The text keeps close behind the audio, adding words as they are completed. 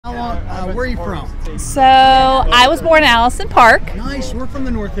Where are you from? So I was born in Allison Park. Nice. We're from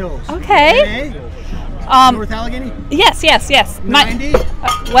the North Hills. Okay. North Allegheny? Yes. 90?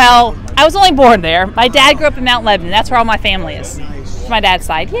 Well, I was only born there. My dad grew up in Mount Lebanon. That's where all my family is. Nice. My dad's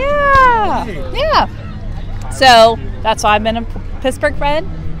side. Yeah. So that's why I've been a Pittsburgh fan,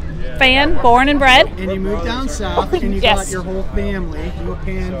 born and bred. And you moved down south, and you got your whole family.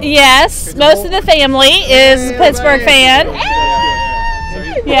 Yes, most of the family is a Pittsburgh fan.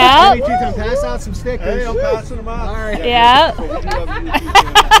 Yeah. Pass out some stickers. Hey, I'm passing them out. All right. Yeah.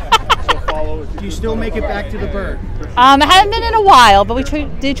 Do you still make it back to the Burgh? I haven't been in a while, but we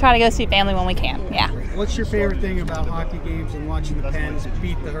do try to go see family when we can. Yeah. What's your favorite thing about hockey games and watching the Pens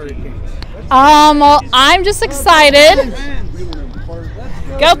beat the Hurricanes? Well, I'm just excited.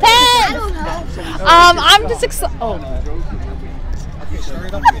 Go Pens! I'm just excited. Oh. Okay, start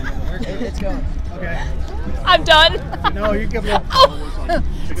it up again. It's going. Okay. I'm done. No, you can go.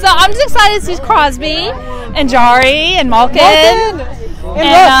 So I'm just excited to see Crosby and Jari and Malkin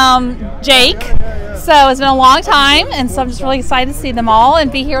and Jake. So it's been a long time, and so I'm just really excited to see them all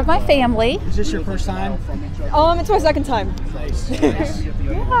and be here with my family. Is this your first time? It's my second time. Nice. Yeah.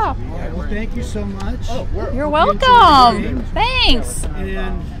 All right, well, thank you so much. You're welcome. Thanks.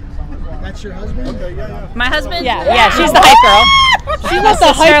 And that's your husband? My husband? Yeah, she's the hype girl. She's not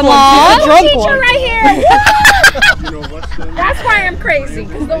the hype one. She's the drunk one. Right here. That's why I'm crazy,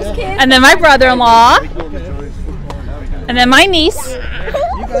 because those kids. And then my brother-in-law. And then my niece. You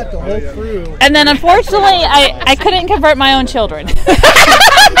got the whole crew. And then unfortunately, I couldn't convert my own children.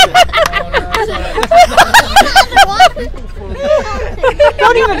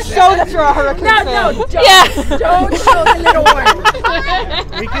 Don't even show that you're a Hurricane fan. No, don't. Don't show the little one.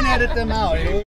 We can edit them out.